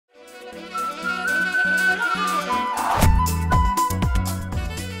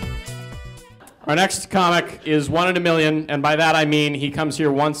Our next comic is 1 in a million, and by that I mean he comes here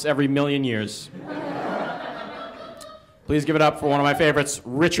once every million years. Please give it up for one of my favorites,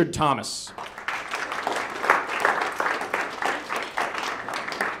 Richard Thomas.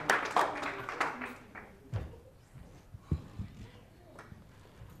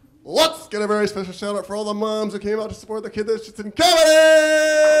 Let's get a very special shout out for all the moms who came out to support the kid that's just in comedy!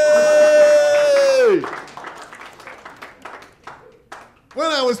 When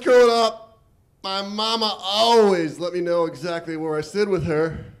I was growing up, my mama always let me know exactly where I stood with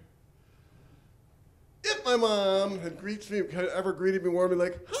her. If my mom had ever greeted me warmly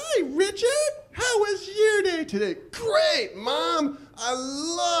like, "Hi, Richard, how was your day today?" "Great, Mom. I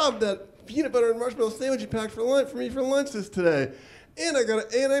love that peanut butter and marshmallow sandwich you packed for me for lunch today. And I got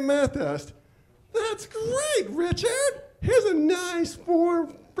an A in a math test." "That's great, Richard. Here's a nice,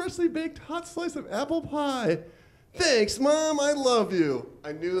 warm, freshly baked hot slice of apple pie." "Thanks, Mom. I love you."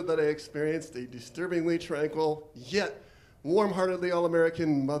 I knew that I experienced a disturbingly tranquil, yet warm-heartedly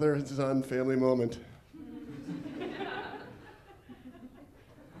all-American mother and son family moment.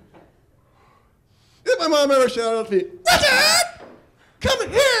 If my mom ever shouted out to me, "Richard, come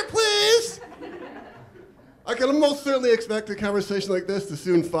here, please," I can most certainly expect a conversation like this to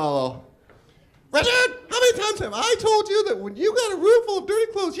soon follow. "Richard, how many times have I told you that when you got a room full of dirty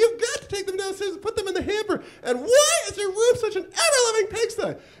clothes, you've got to take them downstairs and put them in the hamper? And why is your room such an ever-loving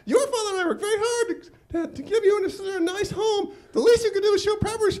pigsty? Your father and I worked very hard to give you and your sister a nice home. The least you can do is show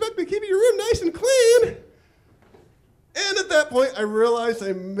proper respect by keeping your room nice and clean." And at that point, I realized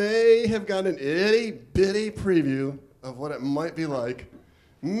I may have gotten an itty-bitty preview of what it might be like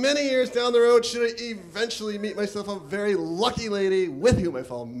many years down the road should I eventually meet myself a very lucky lady with whom I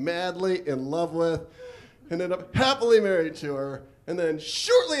fall madly in love with and end up happily married to her. And then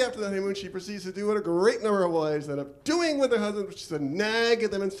shortly after the honeymoon, she proceeds to do what a great number of wives end up doing with their husbands, which is to nag at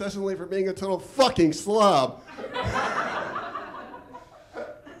them incessantly for being a total fucking slob.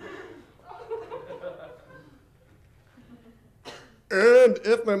 And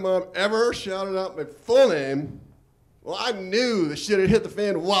if my mom ever shouted out my full name, well, I knew the shit had hit the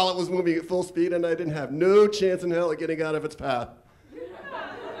fan while it was moving at full speed, and I didn't have no chance in hell of getting out of its path. And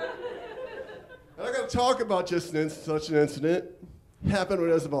I got to talk about just such an incident. Happened when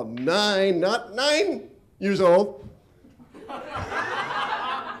I was about 9 years old.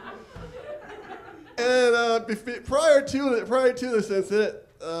 And prior to this incident,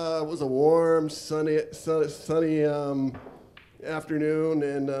 it was a warm, sunny afternoon,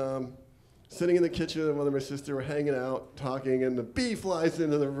 and sitting in the kitchen, my mother and my sister were hanging out, talking, and the bee flies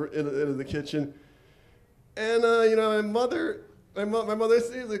into the kitchen. And my mother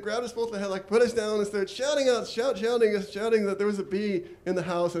seriously grabbed us both by the head, like put us down, and started shouting that there was a bee in the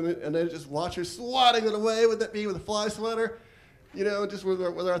house, and I just watched her swatting it away with that bee with a fly swatter, just with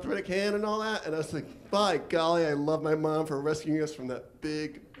her arthritic hand and all that. And I was like, by golly, I love my mom for rescuing us from that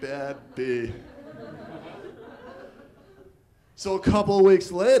big bad bee. So a couple of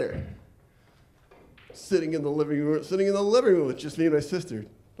weeks later, sitting in the living room with just me and my sister,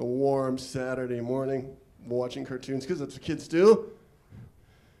 a warm Saturday morning, watching cartoons, because that's what kids do.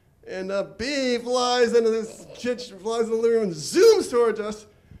 And a bee flies into this kitchen, flies in the living room, and zooms towards us.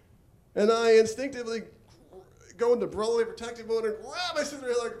 And I instinctively go into brotherly protective mode and grab my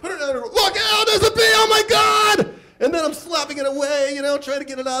sister, like put her down and go, "Look out, there's a bee, oh my God!" And then I'm slapping it away, trying to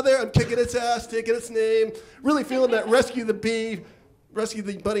get it out of there. I'm kicking its ass, taking its name, really feeling that rescue the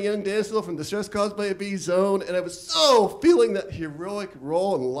budding young damsel from distress caused by a bee zone. And I was so feeling that heroic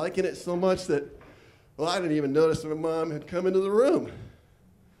role and liking it so much that, well, I didn't even notice that my mom had come into the room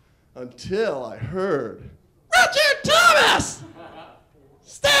until I heard, "Richard Thomas,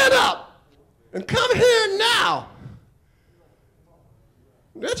 stand up and come here now."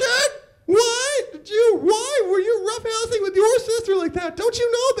 "Richard, why were you roughhousing with your sister like that? Don't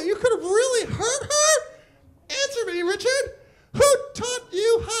you know that you could have really hurt her? Answer me, Richard. Who taught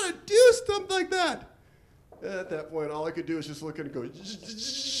you how to do something like that?" At that point, all I could do was just look at her and go,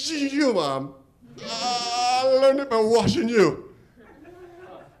 "You, Mom. I learned it by watching you."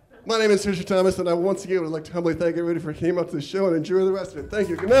 My name is Richard Thomas, and I once again would like to humbly thank everybody for coming out to the show and enjoy the rest of it. Thank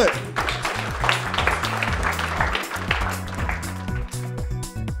you. Good night.